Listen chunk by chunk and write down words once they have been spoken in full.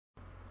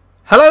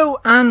Hello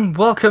and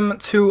welcome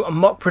to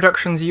Mock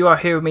Productions. You are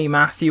here with me,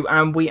 Matthew,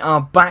 and we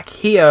are back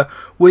here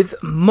with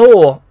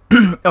more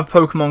of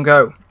Pokemon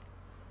Go.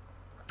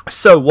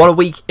 So, what a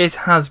week it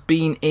has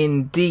been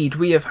indeed.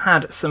 We have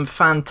had some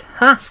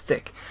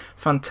fantastic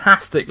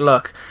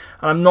luck.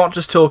 And I'm not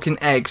just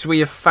talking eggs. We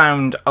have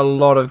found a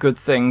lot of good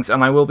things,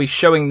 and I will be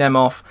showing them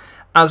off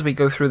as we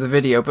go through the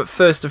video. But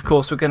first, of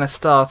course, we're going to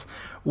start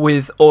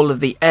with all of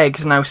the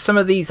eggs. Now, some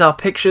of these are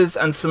pictures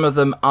and some of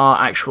them are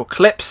actual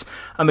clips.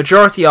 A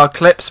majority are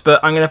clips, but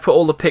I'm going to put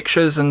all the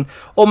pictures and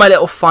all my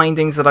little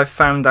findings that I've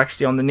found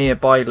actually on the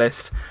nearby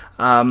list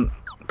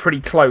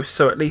pretty close,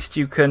 so at least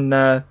you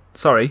can...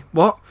 sorry,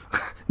 what?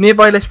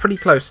 Nearby list pretty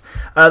close.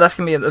 That's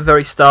going to be at the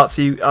very start,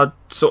 so I'll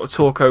sort of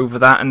talk over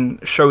that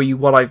and show you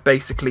what I've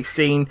basically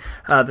seen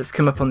that's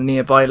come up on the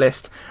nearby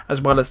list,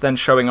 as well as then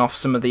showing off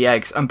some of the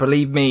eggs. And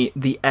believe me,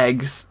 the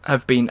eggs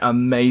have been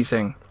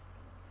amazing.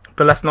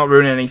 But let's not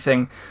ruin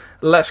anything.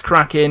 Let's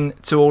crack in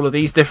to all of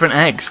these different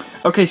eggs.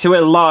 Okay, so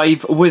we're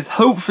live with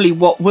hopefully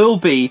what will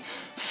be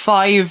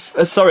three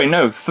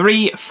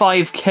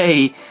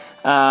 5k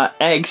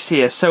eggs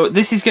here. So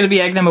this is going to be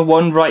egg number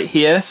 1 right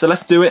here. So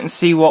let's do it and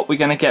see what we're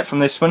going to get from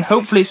this one.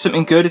 Hopefully it's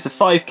something good. It's a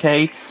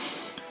 5k.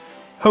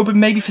 Hoping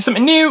maybe for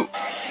something new.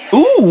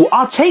 Ooh,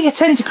 I'll take a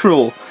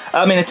tentacle.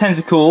 A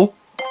tentacle.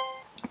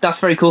 That's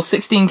very cool.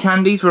 16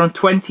 candies. We're on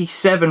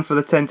 27 for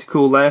the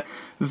tentacle there.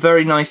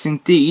 Very nice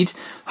indeed.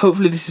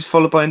 Hopefully this is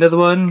followed by another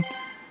one.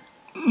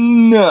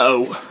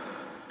 No.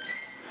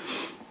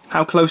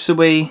 How close are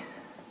we?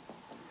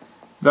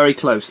 Very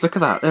close. Look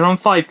at that. They're on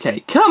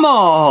 5k. Come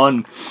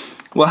on!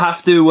 We'll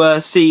have to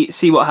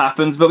see what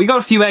happens. But we got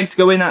a few eggs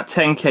going at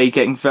 10k,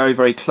 getting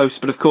very close.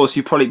 But of course,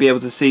 you'll probably be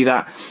able to see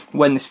that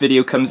when this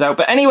video comes out.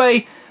 But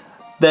anyway,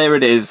 there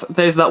it is.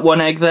 There's that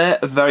one egg there.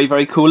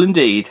 Very cool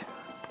indeed.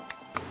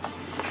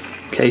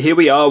 Okay, here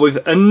we are with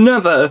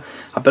another,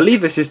 I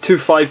believe this is 2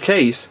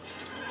 5Ks.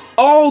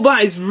 Oh,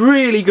 that is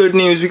really good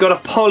news. We got a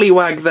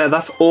Poliwag there.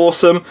 That's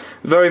awesome.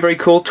 Very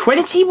cool.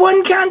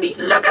 21 candies.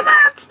 Look at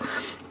that.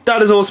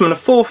 That is awesome. And a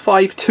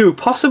 452.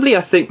 Possibly,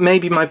 I think,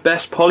 maybe my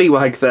best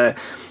Poliwag there.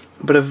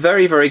 But a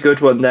very good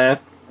one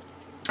there.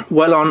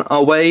 Well on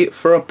our way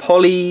for a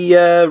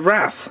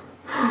Poliwrath.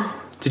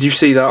 Did you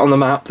see that on the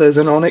map? There's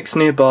an Onix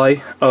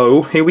nearby.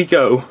 Oh, here we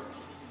go.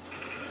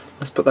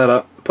 Let's put that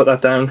up. Put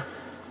that down.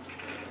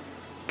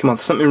 Come on,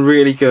 something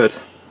really good.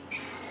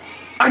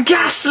 A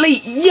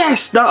Ghastly!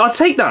 Yes! I'll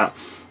take that.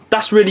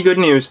 That's really good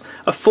news.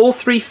 A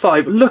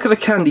 435. Look at the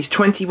candies.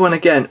 21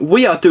 again.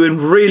 We are doing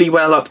really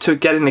well up to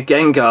getting a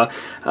Gengar.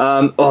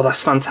 Oh,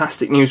 that's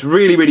fantastic news.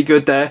 Really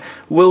good there.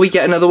 Will we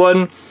get another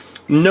one?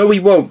 No,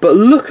 we won't. But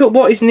look at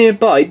what is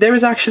nearby. There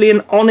is actually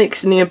an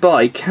Onix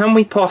nearby. Can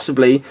we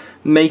possibly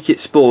make it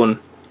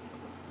spawn?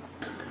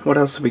 What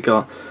else have we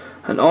got?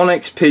 An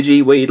Onix,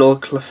 Pidgey,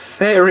 Weedle,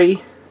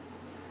 Clefairy.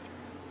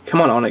 Come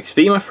on, Onix,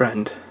 be my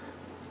friend.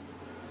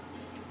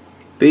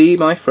 Be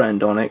my friend,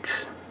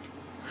 Onix.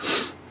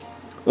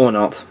 Or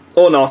not.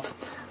 Or not.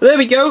 There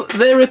we go.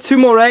 There are 2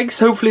 more eggs.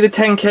 Hopefully the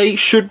 10k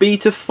should be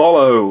to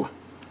follow.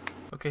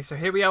 Okay, so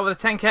here we are with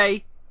the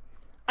 10k.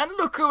 And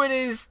look who it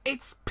is.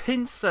 It's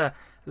Pinsir.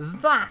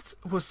 That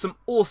was some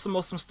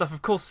awesome stuff.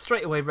 Of course,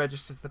 straight away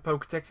registered to the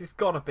Pokédex. It's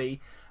got to be.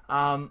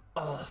 Oh,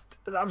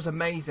 that was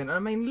amazing. I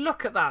mean,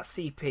 look at that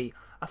CP.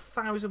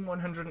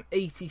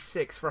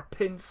 1,186 for a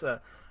Pinsir.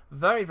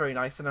 Very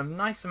nice, and a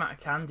nice amount of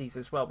candies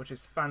as well, which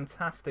is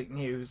fantastic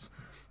news.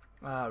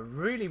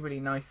 Really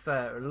nice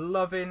there.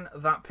 Loving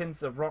that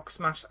Pinsir. Rock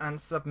Smash and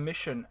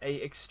Submission.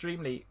 A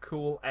extremely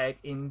cool egg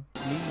indeed.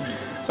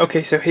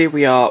 Okay, so here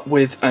we are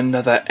with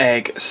another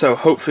egg. So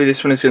hopefully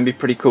this one is going to be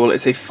pretty cool.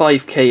 It's a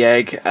 5k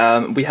egg.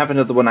 We have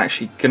another one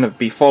actually going to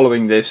be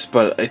following this,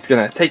 but it's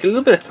going to take a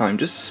little bit of time,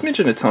 just a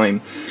smidgen of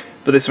time.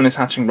 But this one is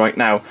hatching right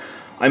now.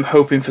 I'm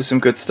hoping for some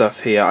good stuff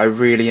here. I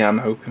really am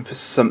hoping for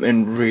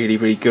something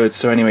really good.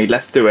 So anyway,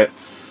 let's do it.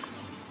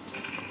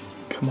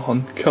 Come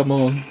on.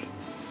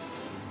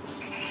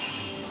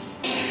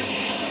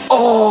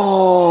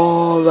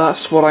 Oh,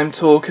 that's what I'm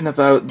talking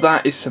about.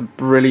 That is some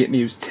brilliant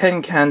news.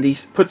 10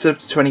 candies, puts it up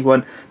to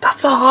 21.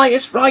 That's the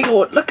highest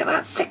Rhyhorn. Look at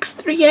that,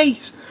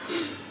 638.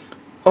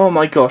 Oh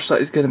my gosh,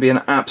 that is going to be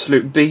an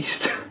absolute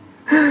beast.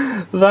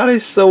 That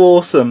is so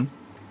awesome.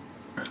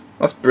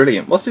 That's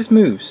brilliant. What's his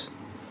moves?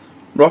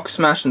 Rock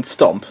Smash and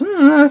Stomp.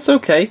 That's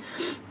okay.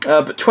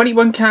 But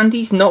 21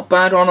 candies, not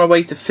bad, on our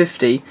way to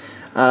 50.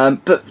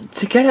 But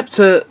to get up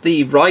to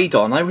the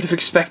Rhydon, I would have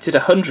expected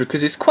 100,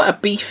 because it's quite a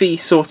beefy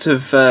sort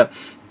of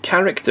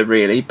character,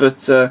 really.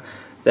 But there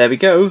we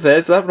go.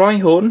 There's that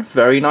Rhyhorn.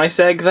 Very nice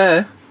egg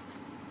there.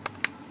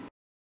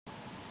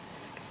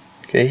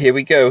 Okay, here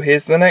we go.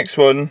 Here's the next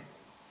one.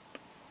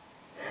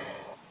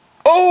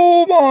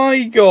 Oh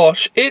my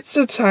gosh! It's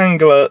a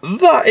Tangler.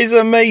 That is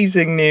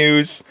amazing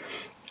news.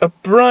 A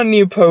brand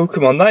new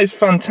Pokemon. That is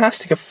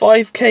fantastic. A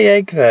 5k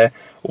egg there.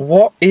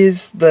 What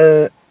is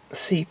the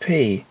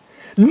CP?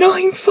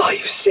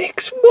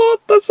 956!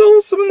 What? That's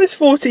awesome. And there's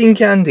 14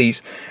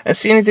 candies. And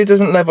seeing as it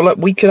doesn't level up,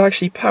 we could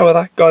actually power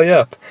that guy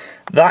up.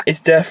 That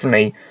is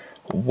definitely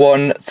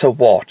one to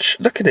watch.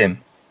 Look at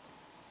him.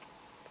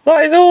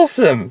 That is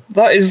awesome.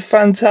 That is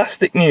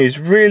fantastic news.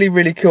 Really,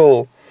 really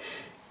cool.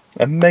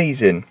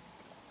 Amazing.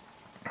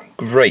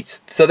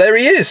 Great. So there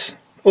he is.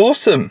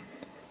 Awesome.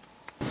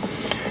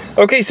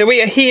 Okay, so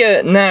we are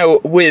here now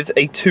with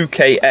a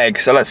 2K egg.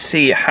 So let's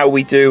see how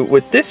we do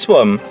with this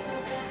one.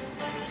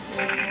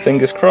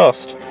 Fingers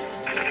crossed.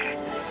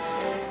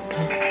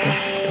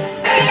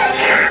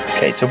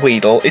 Okay, it's a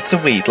Weedle. It's a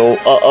Weedle.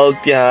 Uh-oh,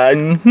 yeah.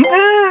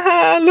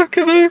 Look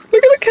at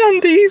the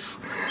candies.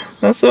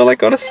 That's all I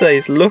gotta say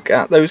is look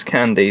at those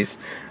candies.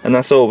 And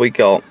that's all we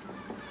got.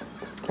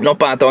 Not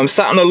bad though. I'm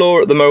sat on a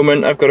lure at the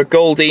moment. I've got a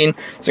Goldine.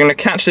 So I'm gonna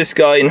catch this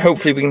guy and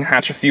hopefully we can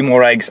hatch a few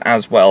more eggs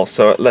as well.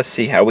 So let's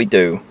see how we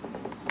do.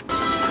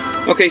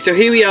 Okay, so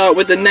here we are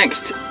with the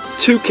next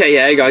 2K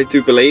egg, I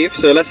do believe.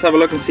 So let's have a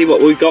look and see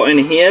what we've got in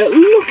here.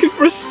 Looking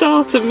for a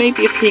starter,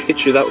 maybe a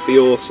Pikachu. That would be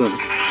awesome.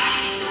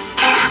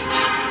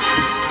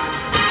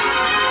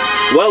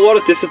 Well,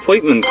 what a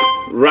disappointment.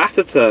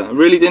 Rattata. I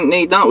really didn't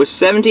need that with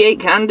 78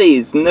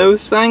 candies. No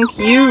thank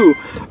you.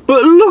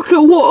 But look at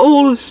what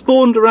all have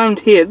spawned around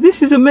here.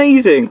 This is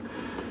amazing.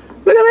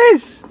 Look at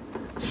this.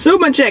 So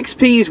much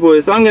XP's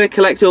worth. I'm going to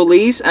collect all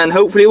these and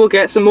hopefully we'll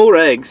get some more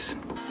eggs.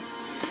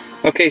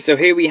 Okay, so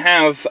here we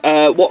have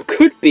what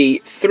could be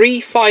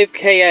 3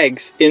 5K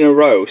eggs in a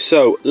row.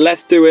 So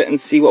let's do it and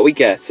see what we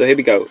get. So here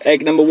we go.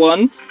 Egg number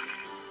 1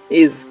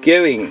 is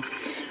going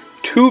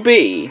to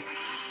be...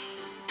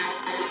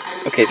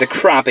 Okay, it's a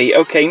Krabby.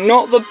 Okay,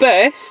 not the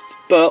best,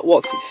 but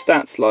what's its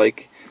stats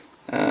like?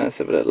 Let's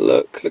have a little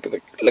look. Look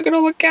at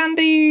all the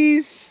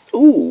candies.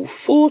 Ooh,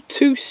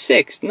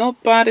 426.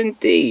 Not bad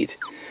indeed.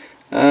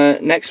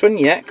 Next one,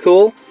 yeah,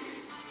 cool.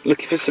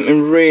 Looking for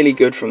something really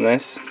good from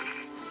this.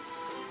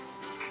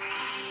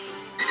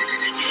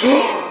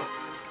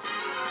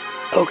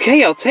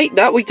 Okay, I'll take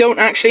that. We don't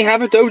actually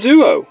have a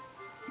Doduo.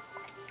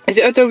 Is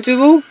it a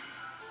Doduo?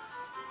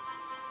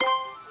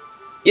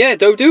 Yeah,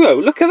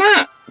 Doduo. Look at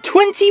that.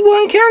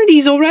 21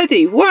 candies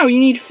already! Wow, you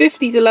need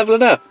 50 to level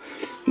it up.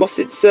 What's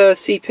its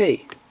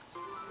CP?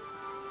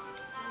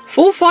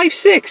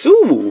 456,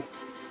 ooh!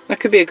 That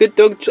could be a good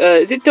dog...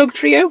 is it Dog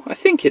Trio? I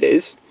think it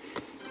is.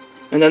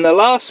 And then the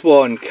last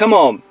one, come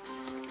on.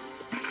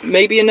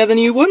 Maybe another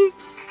new one?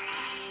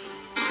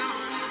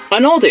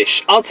 An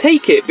Oddish, I'll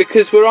take it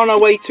because we're on our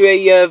way to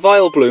a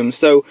Vileplume,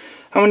 so...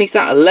 How many is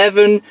that?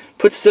 11,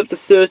 puts us up to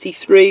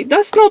 33.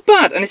 That's not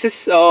bad. And it's a...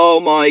 Oh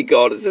my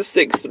god, it's a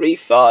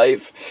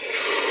 635.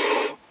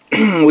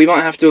 We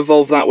might have to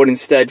evolve that one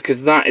instead,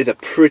 because that is a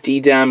pretty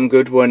damn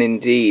good one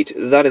indeed.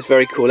 That is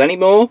very cool. Any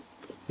more?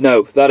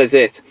 No, that is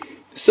it.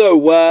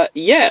 So,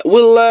 yeah,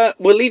 we'll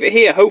leave it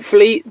here.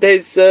 Hopefully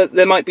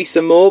there might be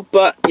some more,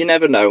 but you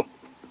never know.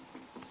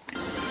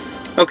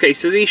 Okay,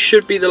 so these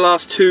should be the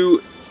last two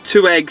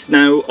eggs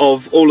now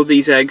of all of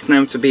these eggs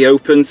now to be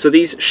opened. So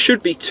these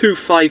should be 2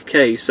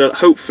 5Ks, so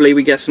hopefully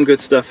we get some good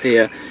stuff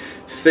here.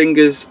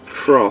 Fingers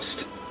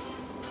crossed.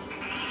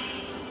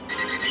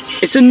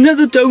 It's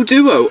another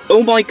Doduo.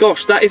 Oh my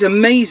gosh, that is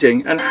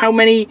amazing. And how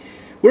many?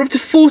 We're up to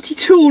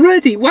 42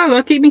 already. Wow,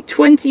 that gave me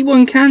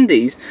 21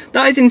 candies.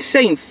 That is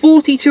insane.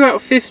 42 out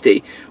of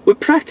 50. We're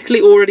practically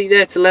already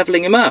there to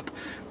leveling him up.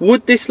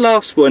 Would this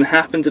last one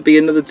happen to be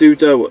another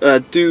Duo?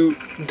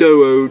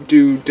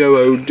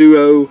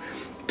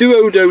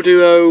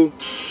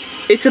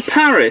 It's a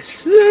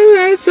Paris.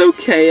 That's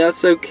okay,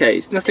 that's okay.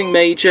 It's nothing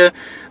major,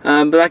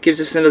 but that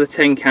gives us another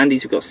 10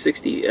 candies. We've got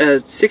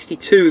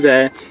 62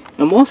 there.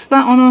 And what's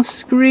that on our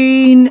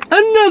screen?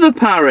 Another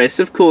Paris,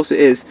 of course it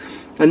is.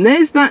 And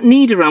there's that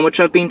Nidoran, which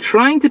I've been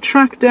trying to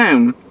track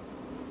down.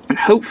 And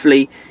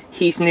hopefully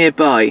he's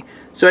nearby.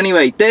 So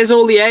anyway, there's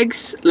all the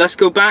eggs. Let's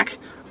go back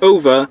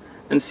over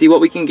and see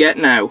what we can get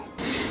now.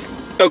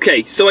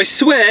 Okay, so I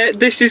swear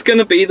this is going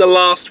to be the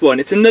last one.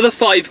 It's another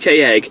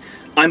 5K egg.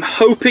 I'm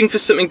hoping for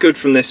something good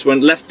from this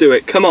one. Let's do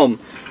it. Come on.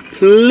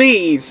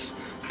 Please.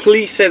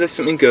 Please say there's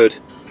something good.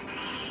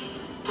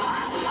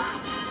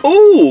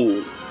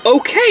 Ooh.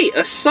 Okay,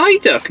 a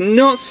Psyduck.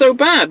 Not so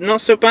bad.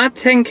 Not so bad.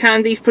 10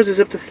 candies puts us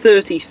up to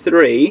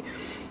 33.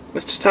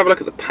 Let's just have a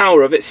look at the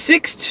power of it.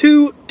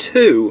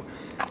 622.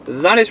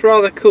 That is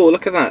rather cool.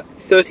 Look at that.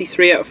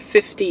 33 out of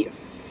 50.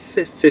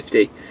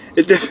 50.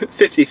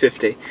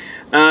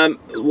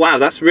 Wow,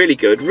 that's really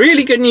good.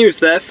 Really good news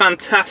there.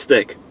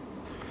 Fantastic.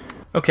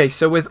 Okay,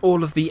 so with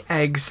all of the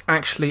eggs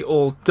actually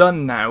all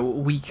done now,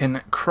 we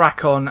can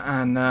crack on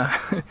and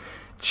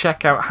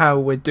check out how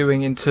we're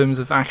doing in terms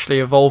of actually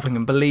evolving.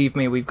 And believe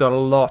me, we've got a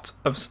lot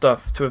of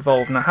stuff to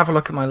evolve. Now, have a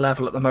look at my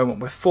level at the moment.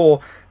 We're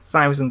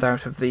 4,000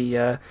 out of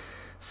the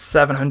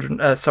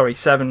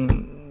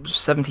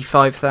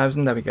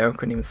 75,000. There we go.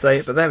 Couldn't even say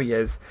it, but there he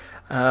is.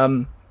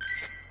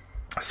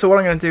 So what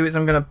I'm going to do is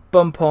I'm going to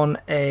bump on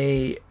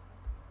a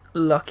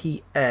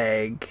lucky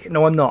egg.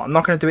 No, I'm not. I'm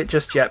not going to do it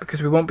just yet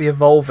because we won't be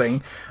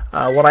evolving.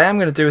 What I am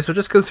going to do is we'll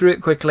just go through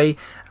it quickly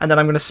and then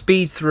I'm going to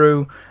speed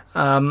through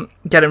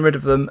getting rid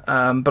of them,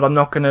 but I'm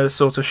not going to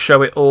sort of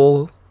show it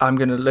all. I'm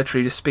going to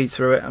literally just speed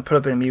through it and put a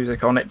bit of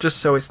music on it just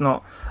so it's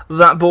not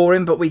that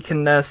boring, but we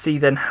can see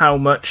then how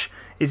much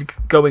is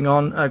going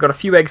on. I've got a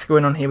few eggs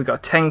going on here. We've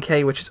got a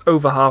 10K, which is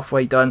over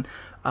halfway done.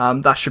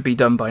 That should be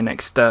done by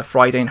next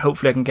Friday, and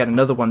hopefully I can get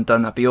another one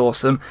done. That'd be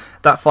awesome.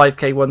 That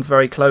 5k one's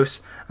very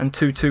close, and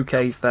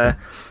 2Ks there.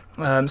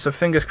 So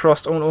fingers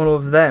crossed on all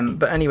of them.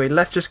 But anyway,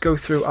 let's just go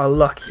through our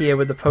luck here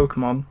with the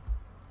Pokemon.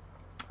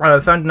 I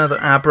found another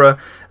Abra.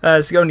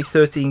 There's only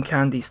 13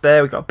 candies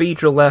there. We got a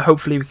Beedrill there.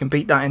 Hopefully we can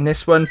beat that in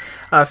this one.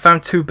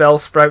 Found 2 Bell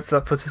Sprouts.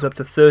 That puts us up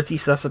to 30.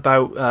 So that's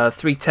about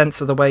 3/10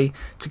 of the way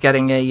to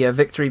getting a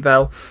Victory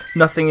Bell.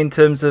 Nothing in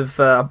terms of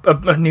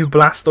a new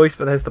Blastoise,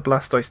 but there's the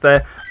Blastoise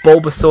there.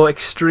 Bulbasaur,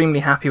 extremely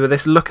happy with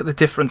this. Look at the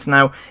difference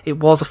now. It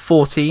was a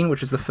 14,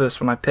 which is the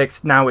first one I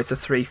picked. Now it's a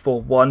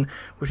 3/4/1,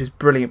 which is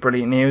brilliant,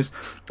 brilliant news.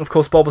 Of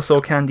course,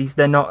 Bulbasaur candies,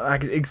 they're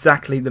not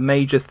exactly the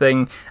major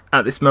thing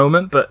at this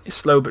moment, but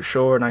slow but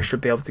sure, and I should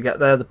be able to get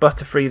there. The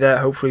Butterfree there,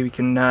 hopefully we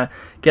can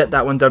get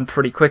that one done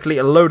pretty quickly.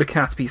 A load of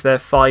Caterpies there,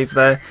 5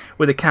 there,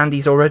 with the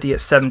candies already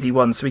at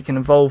 71, so we can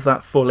evolve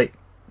that fully.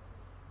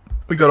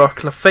 We got our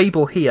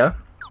Clefable here.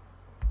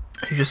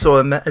 You just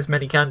saw as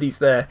many candies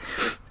there.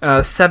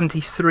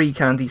 73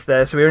 candies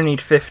there, so we only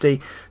need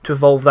 50 to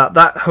evolve that.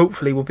 That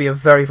hopefully will be a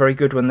very, very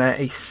good one there.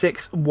 A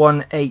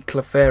 618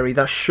 Clefairy.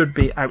 That should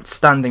be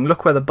outstanding.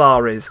 Look where the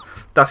bar is.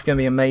 That's going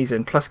to be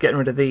amazing. Plus getting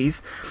rid of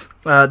these.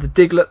 The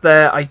Diglett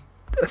there, I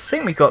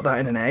think we got that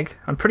in an egg.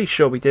 I'm pretty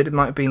sure we did. It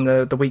might have been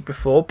the week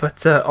before,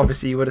 but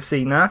obviously you would have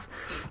seen that.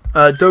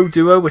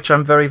 Doduo, which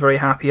I'm very, very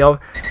happy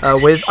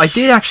with. I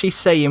did actually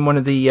say in one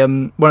of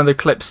the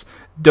clips,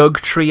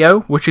 Doug Trio,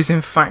 which is in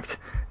fact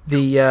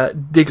the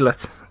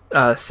Diglett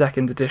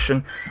second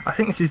edition. I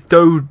think this is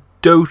Do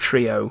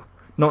Trio,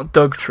 not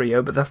Doug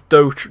Trio, but that's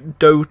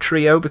Do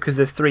Trio because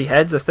there's 3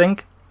 heads, I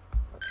think.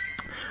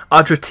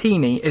 Our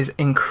Dratini is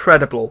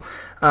incredible.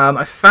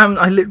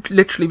 I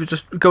literally was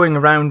just going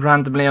around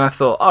randomly and I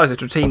thought, oh, there's a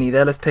Dratini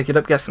there, let's pick it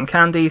up, get some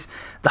candies.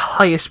 The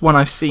highest one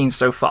I've seen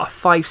so far,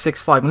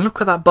 565, and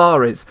look where that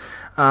bar is.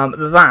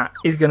 That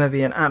is going to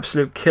be an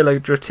absolute killer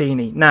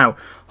Dratini. Now,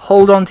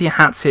 hold on to your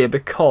hats here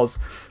because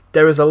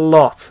there is a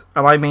lot,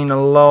 and I mean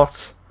a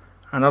lot,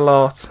 and a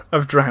lot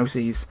of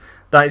Drowsies.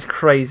 That is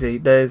crazy.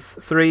 There's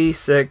 3,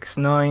 6,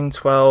 9,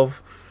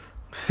 12...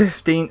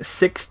 15,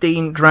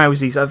 16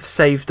 Drowsies I've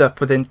saved up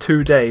within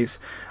 2 days.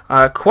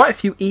 Quite a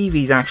few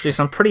Eevees actually,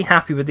 so I'm pretty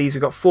happy with these.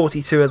 We've got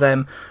 42 of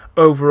them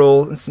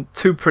overall, and some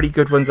 2 pretty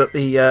good ones at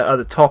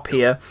the top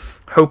here.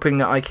 Hoping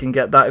that I can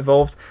get that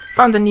evolved.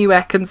 Found a new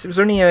Ekans. It was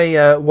only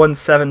a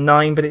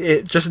 179, but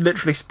it just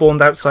literally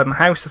spawned outside my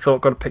house. I thought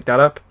I've got to pick that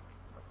up.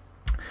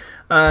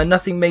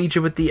 Nothing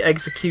major with the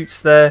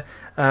Executes there.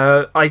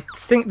 I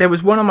think there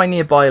was one on my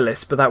nearby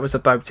list, but that was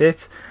about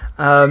it.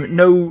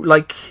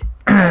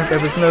 There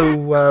was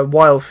no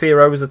wild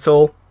Fearos at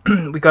all.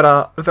 We got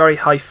a very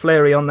high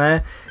Flairy on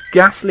there.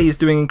 Ghastly is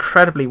doing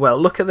incredibly well.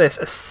 Look at this,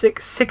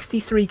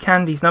 63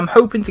 candies. Now I'm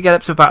hoping to get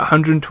up to about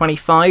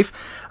 125.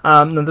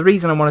 And the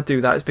reason I want to do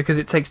that is because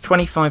it takes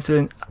 25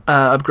 to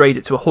upgrade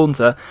it to a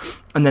Haunter,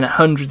 and then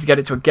 100 to get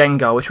it to a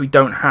Gengar, which we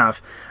don't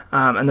have.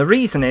 And the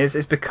reason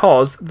is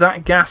because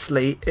that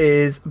Ghastly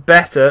is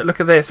better.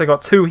 Look at this, I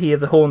got 2 here,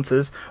 the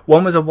Haunters.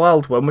 One was a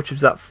wild one, which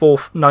was that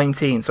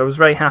 419, so I was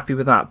very happy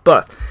with that.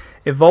 But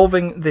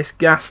evolving this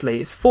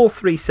Ghastly, it's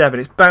 437,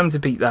 it's bound to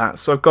beat that,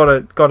 so I've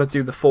got to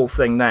do the full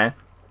thing there.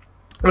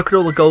 Look at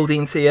all the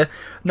Goldines here.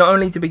 Not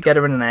only did we get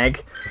her in an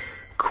egg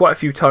quite a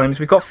few times,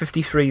 we've got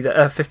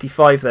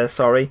 55 there,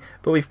 sorry,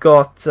 but we've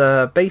got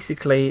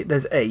basically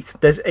there's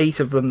 8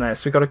 of them there,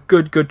 so we've got a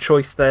good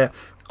choice there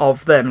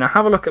of them. Now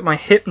have a look at my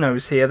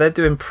Hypnos here, they're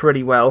doing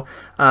pretty well.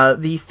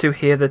 These 2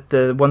 here,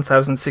 the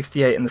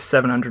 1068 and the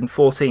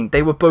 714,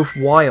 they were both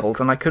wild,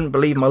 and I couldn't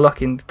believe my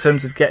luck in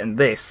terms of getting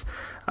this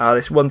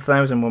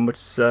 1000 one, which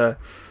is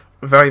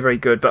very, very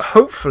good. But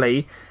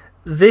hopefully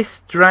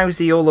this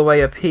Drowsy all the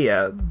way up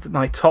here,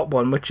 my top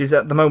one, which is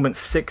at the moment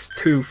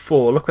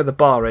 624, look where the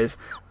bar is,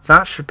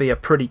 that should be a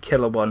pretty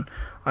killer one.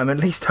 I'm at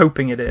least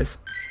hoping it is.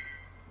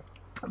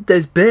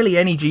 There's barely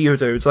any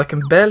Geodudes, I can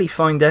barely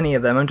find any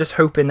of them. I'm just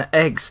hoping that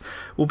eggs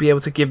will be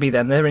able to give me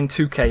them. They're in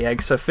 2k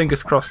eggs, so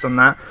fingers crossed on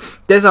that.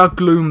 There's our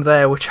Gloom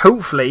there, which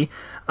hopefully,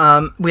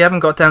 we haven't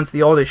got down to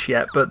the Oddish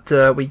yet, but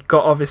we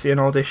got obviously an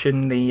Oddish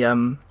in the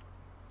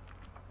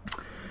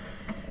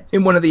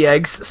in one of the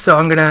eggs, so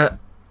I'm gonna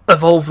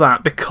evolve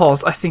that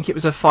because I think it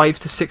was a 5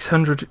 to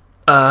 600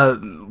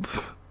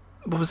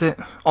 what was it,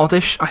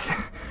 Oddish,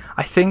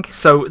 I think,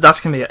 so that's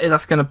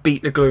gonna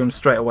beat the Gloom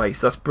straight away,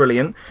 so that's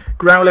brilliant.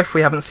 Growlithe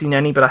we haven't seen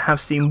any, but I have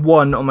seen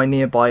 1 on my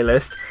nearby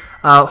list.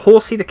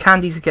 Horsey, the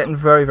candies are getting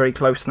very, very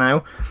close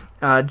now.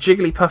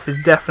 Jigglypuff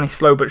is definitely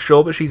slow but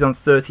sure, but she's on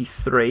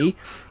 33.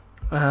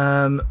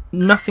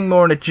 Nothing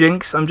more in a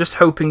Jinx. I'm just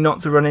hoping not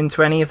to run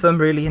into any of them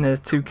really in a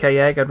 2k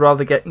egg. I'd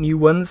rather get new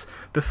ones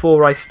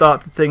before I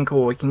start to think,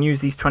 oh, I can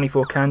use these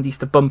 24 candies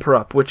to bump her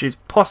up, which is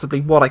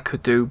possibly what I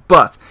could do,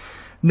 but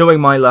knowing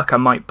my luck I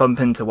might bump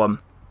into one.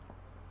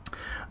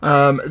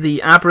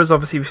 The Abras,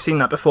 obviously we've seen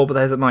that before, but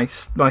there's my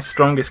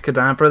strongest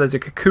Kadabra. There's a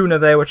Kakuna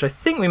there, which I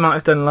think we might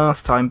have done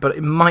last time, but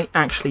it might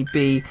actually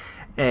be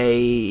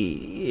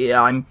a...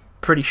 I'm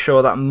pretty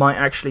sure that might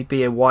actually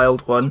be a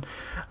wild one.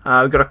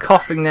 We've got a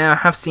coughing there. I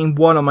have seen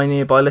one on my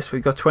nearby list.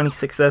 We've got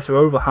 26 there, so we're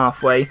over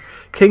halfway.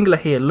 Kingler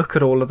here, look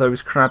at all of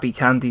those crabby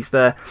candies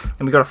there.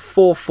 And we've got a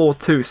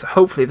 442, so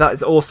hopefully that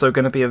is also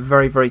going to be a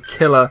very, very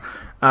killer.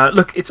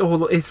 Look,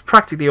 it's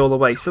practically all the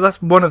way, so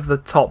that's one of the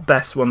top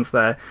best ones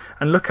there.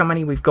 And look how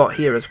many we've got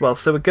here as well,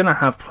 so we're going to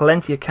have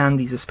plenty of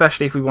candies,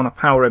 especially if we want to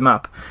power him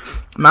up.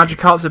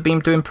 Magikarps have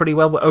been doing pretty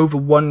well. We're over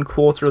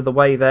 1/4 of the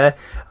way there.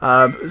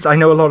 I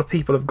know a lot of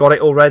people have got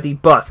it already,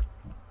 but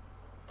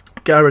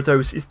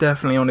Gyarados is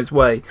definitely on his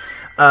way.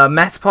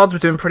 Metapods were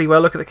doing pretty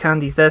well. Look at the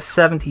candies there,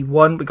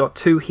 71. We got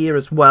 2 here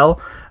as well.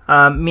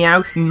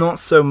 Meowth, not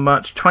so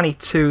much,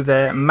 22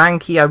 there.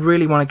 Mankey, I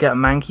really want to get a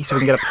Mankey so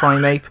we can get a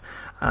Primeape.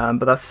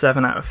 But that's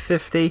 7 out of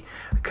 50.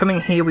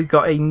 Coming here, we've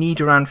got a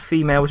Nidoran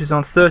female, which is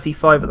on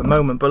 35 at the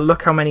moment. But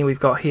look how many we've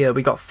got here.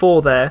 We got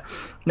 4 there.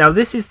 Now,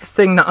 this is the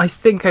thing that I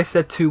think I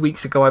said 2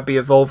 weeks ago I'd be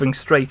evolving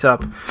straight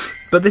up.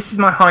 But this is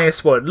my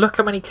highest one. Look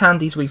how many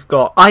candies we've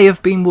got. I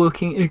have been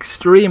working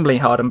extremely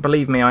hard, and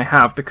believe me, I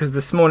have. Because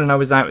this morning I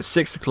was out at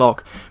 6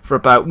 o'clock for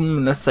about,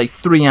 let's say,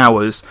 3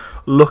 hours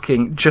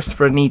looking just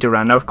for a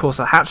Nidoran. Now, of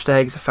course, I hatched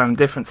eggs, I found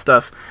different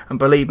stuff. And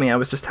believe me, I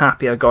was just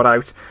happy I got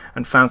out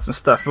and found some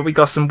stuff. But we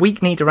got some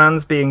weak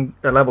Nidorans being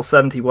a level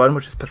 71,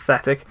 which is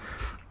pathetic.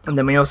 And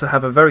then we also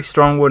have a very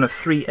strong one of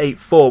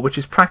 384, which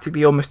is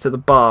practically almost to the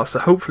bar. So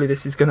hopefully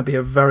this is going to be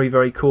a very,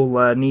 very cool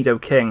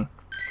Nidoking.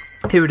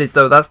 Here it is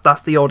though,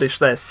 that's the oddish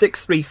there,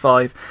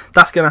 635.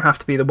 That's going to have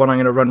to be the one I'm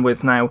going to run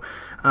with now.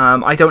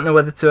 I don't know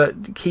whether to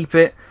keep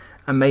it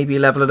and maybe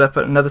level it up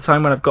at another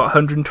time when I've got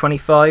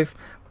 125.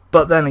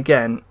 But then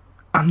again,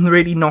 I'm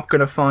really not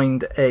going to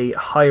find a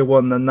higher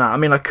one than that. I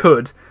mean, I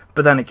could,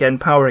 but then again,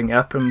 powering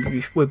up and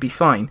would be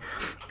fine.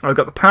 I've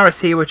got the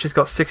Paris here, which has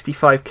got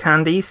 65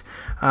 candies,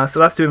 so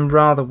that's doing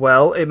rather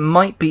well. It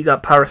might beat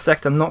that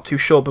Parasect, I'm not too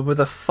sure, but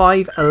with a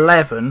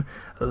 511,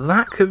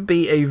 that could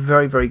be a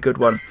very, very good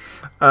one.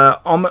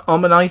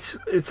 Omanyte,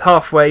 it's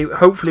halfway.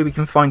 Hopefully we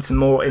can find some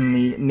more in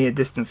the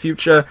near-distant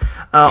future.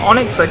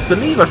 Onyx, I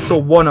believe I saw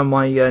one on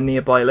my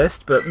nearby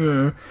list, but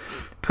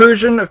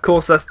Persian, of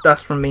course,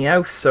 that's from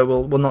Meowth, so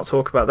we'll not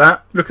talk about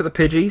that. Look at the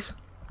Pidgeys.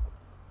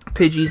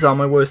 Pidgeys are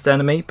my worst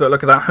enemy, but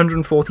look at that,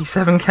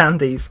 147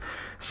 candies.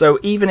 So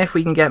even if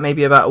we can get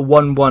maybe about a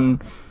 1-1,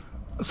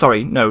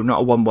 sorry, no,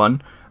 not a 1-1,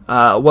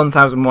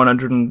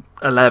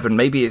 1,111,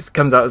 maybe it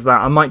comes out as that.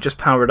 I might just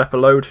power it up a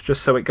load,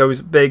 just so it goes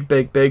big,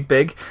 big, big,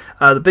 big.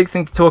 The big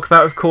thing to talk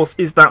about, of course,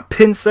 is that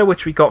Pinsir,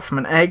 which we got from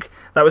an egg.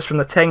 That was from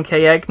the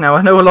 10k egg. Now,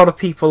 I know a lot of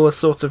people are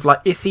sort of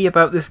like iffy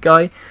about this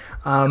guy,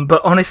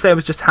 but honestly, I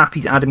was just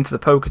happy to add him to the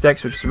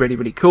Pokédex, which is really,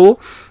 really cool.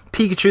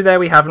 Pikachu there,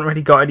 we haven't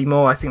really got any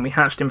more. I think we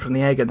hatched him from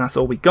the egg, and that's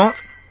all we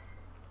got.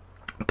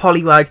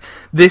 Poliwag,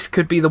 this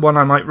could be the one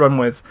I might run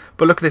with.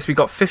 But look at this, we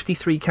got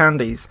 53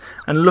 candies.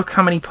 And look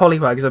how many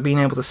Poliwags I've been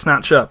able to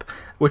snatch up,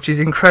 which is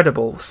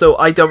incredible. So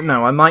I don't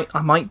know, I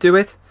might do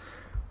it.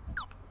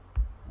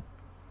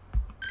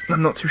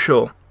 I'm not too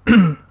sure.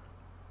 I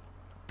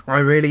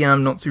really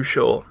am not too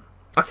sure.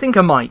 I think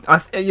I might.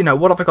 You know,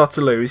 what have I got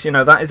to lose? You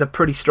know, that is a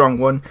pretty strong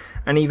one.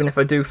 And even if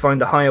I do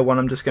find a higher one,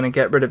 I'm just going to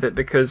get rid of it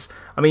because,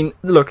 I mean,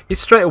 look,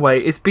 it's straight away,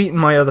 it's beaten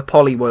my other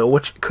Poliwhirl,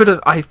 which could have,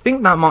 I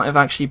think that might have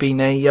actually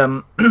been a,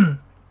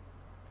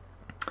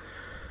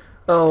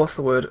 oh, what's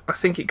the word? I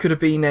think it could have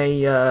been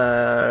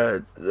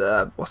a,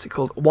 what's it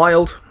called?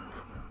 Wild.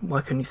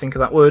 Why couldn't you think of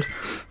that word?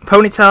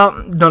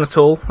 Ponyta, none at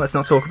all. Let's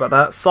not talk about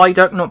that.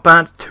 Psyduck, not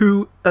bad.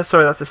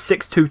 Sorry, that's a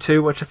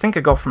 622, which I think I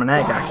got from an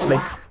egg, actually.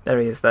 There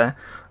he is there.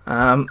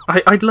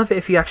 I'd love it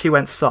if he actually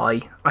went Psy.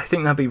 I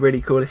think that'd be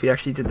really cool if he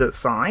actually did that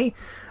Psy.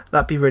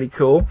 That'd be really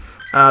cool.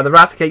 The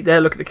Raticate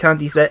there, look at the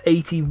candies there,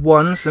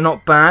 81, so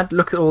not bad.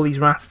 Look at all these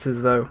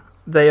Rattatas though.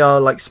 They are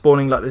like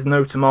spawning like there's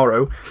no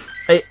tomorrow.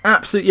 A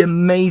absolutely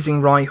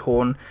amazing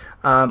Rhyhorn.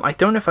 I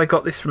don't know if I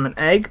got this from an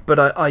egg, but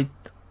I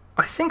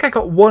think I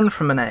got one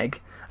from an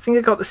egg. I think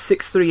I got the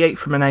 638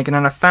 from an egg, and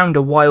then I found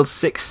a wild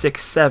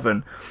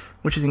 667,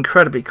 which is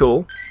incredibly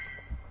cool.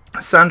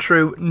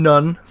 Sandshrew,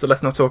 none, so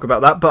let's not talk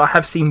about that, but I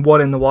have seen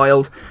one in the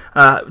wild.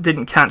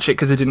 Didn't catch it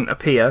because it didn't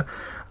appear.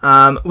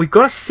 We've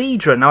got a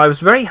Seadra. Now, I was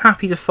very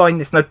happy to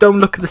find this. Now, don't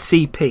look at the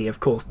CP, of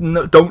course.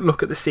 No, don't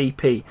look at the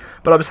CP.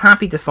 But I was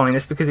happy to find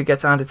this because it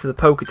gets added to the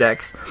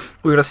Pokédex.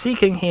 We've got a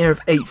Seaking here of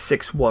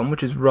 861,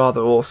 which is rather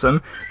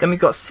awesome. Then we've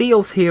got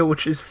Seals here,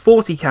 which is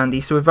 40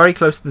 candies, so we're very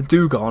close to the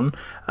Dugong.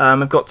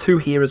 I've got 2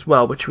 here as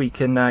well, which we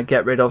can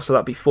get rid of, so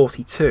that'd be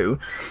 42.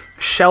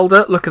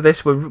 Shelder, look at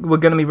this. We're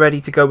going to be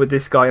ready to go with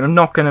this guy, and I'm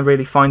not going to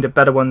really find a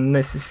better one than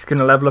this. This is going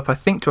to level up, I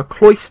think, to a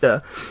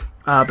Cloyster.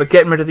 But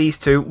getting rid of these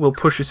two will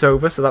push us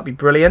over, so that'd be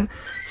brilliant.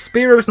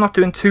 Spearow's not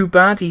doing too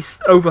bad. He's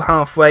over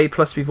halfway,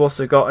 plus we've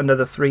also got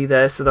another 3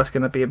 there, so that's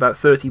going to be about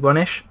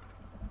 31-ish.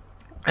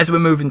 As we're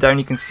moving down,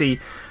 you can see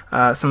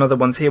some other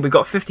ones here. We've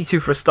got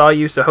 52 for a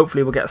Staryu, so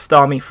hopefully we'll get a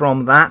Starmie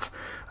from that.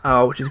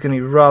 which is going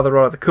to be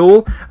rather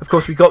cool. Of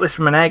course, we got this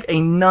from an egg, a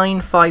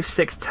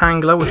 956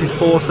 Tangler, which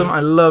is awesome. I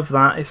love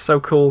that. It's so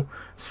cool.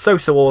 So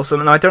awesome.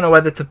 And I don't know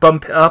whether to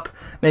bump it up,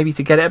 maybe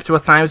to get it up to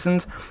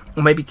 1,000,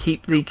 or maybe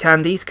keep the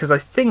candies, because I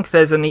think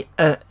there's an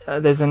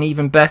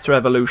even better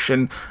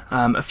evolution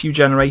a few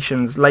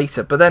generations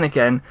later. But then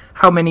again,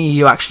 how many are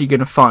you actually going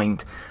to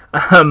find?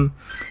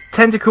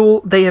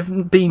 Tentacool, they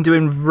have been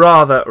doing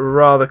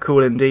rather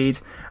cool indeed.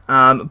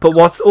 But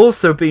what's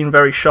also been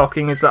very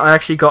shocking is that I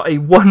actually got a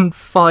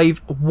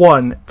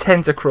 151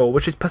 Tentacruel,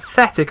 which is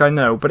pathetic, I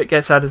know, but it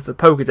gets added to the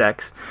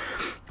Pokedex.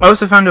 I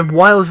also found a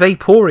Wild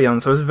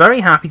Vaporeon, so I was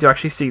very happy to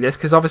actually see this,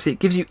 because obviously it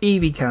gives you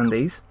Eevee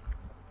candies.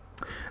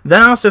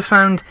 Then I also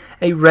found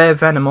a rare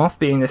Venomoth,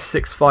 being the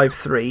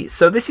 653.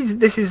 So this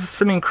is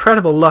some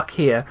incredible luck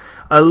here.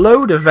 A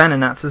load of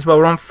Venonats as well.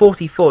 We're on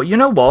 44. You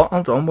know what?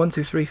 Hold on. 1,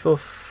 2, 3,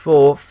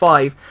 4,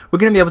 5. We're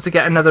going to be able to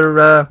get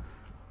another...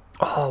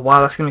 oh, wow,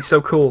 that's going to be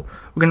so cool.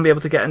 We're going to be able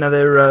to get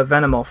another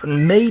Venomoth,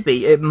 and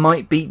maybe it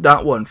might beat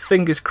that one.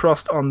 Fingers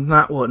crossed on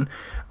that one.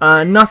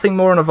 Nothing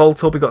more on a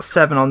Voltorb, we got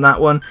 7 on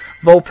that one.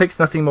 Vulpix,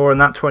 nothing more on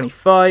that,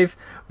 25.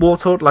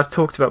 Wartortle, I've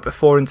talked about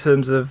before in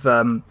terms of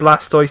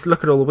Blastoise.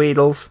 Look at all the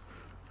Weedles.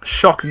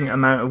 Shocking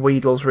amount of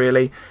Weedles,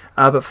 really.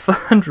 But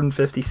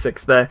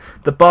 456 there.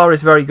 The bar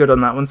is very good on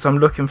that one, so I'm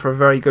looking for a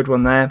very good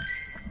one there.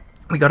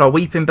 We got our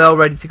Weeping Bell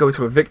ready to go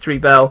to a Victory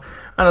Bell,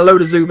 and a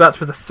load of Zubats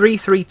with a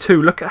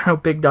 332. Look at how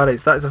big that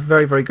is. That is a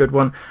very good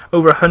one.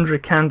 Over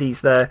 100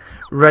 candies there,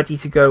 ready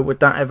to go with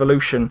that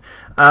evolution.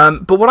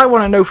 But what I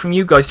want to know from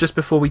you guys, just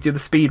before we do the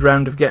speed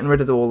round of getting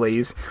rid of all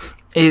these,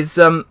 is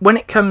when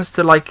it comes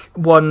to like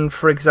one,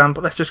 for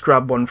example, let's just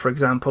grab one, for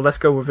example. Let's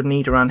go with a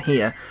Nidoran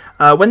here.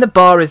 When the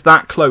bar is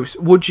that close,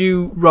 would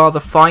you rather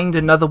find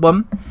another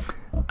one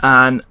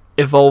and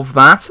evolve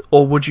that,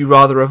 or would you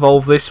rather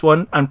evolve this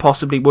one and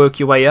possibly work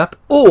your way up,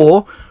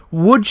 or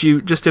would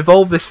you just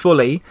evolve this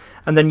fully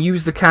and then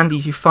use the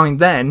candies you find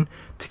then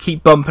to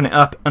keep bumping it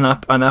up and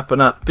up and up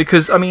and up?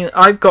 Because I mean,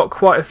 I've got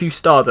quite a few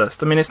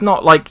Stardust. I mean, it's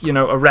not like, you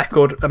know, a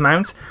record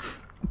amount,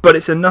 but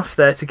it's enough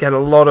there to get a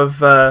lot of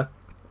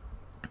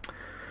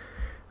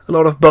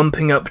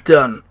bumping up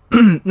done.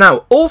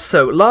 Now,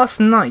 also, last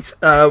night,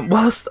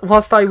 whilst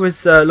I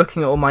was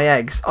looking at all my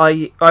eggs,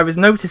 I was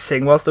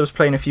noticing, whilst I was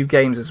playing a few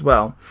games as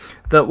well,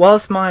 that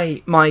whilst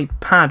my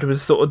pad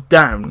was sort of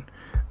down...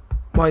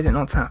 Why is it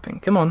not tapping?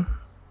 Come on.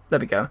 There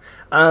we go.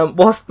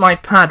 Whilst my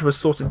pad was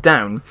sort of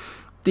down,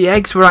 the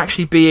eggs were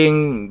actually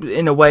being,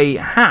 in a way,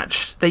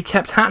 hatched. They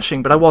kept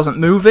hatching, but I wasn't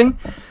moving.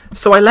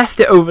 So I left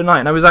it overnight,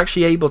 and I was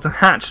actually able to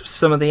hatch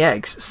some of the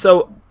eggs.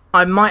 So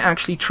I might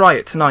actually try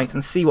it tonight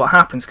and see what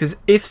happens, because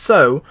if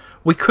so,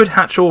 we could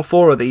hatch all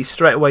 4 of these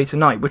straight away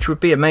tonight, which would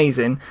be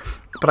amazing,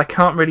 but I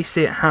can't really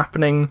see it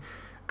happening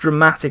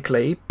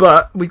dramatically.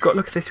 But we've got,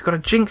 look at this, we've got a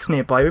Jinx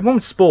nearby. It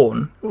won't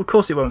spawn. Well, of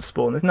course it won't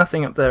spawn. There's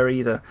nothing up there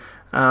either.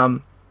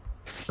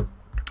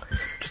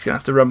 Just gonna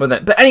have to run with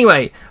it. But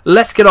anyway,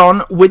 let's get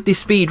on with the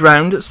speed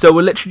round. So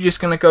we're literally just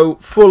gonna go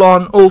full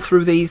on all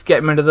through these,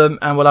 get rid of them,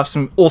 and we'll have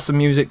some awesome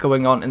music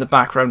going on in the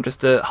background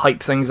just to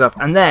hype things up,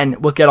 and then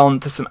we'll get on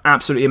to some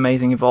absolutely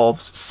amazing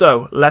evolves.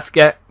 So let's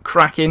get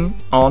cracking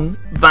on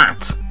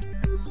that.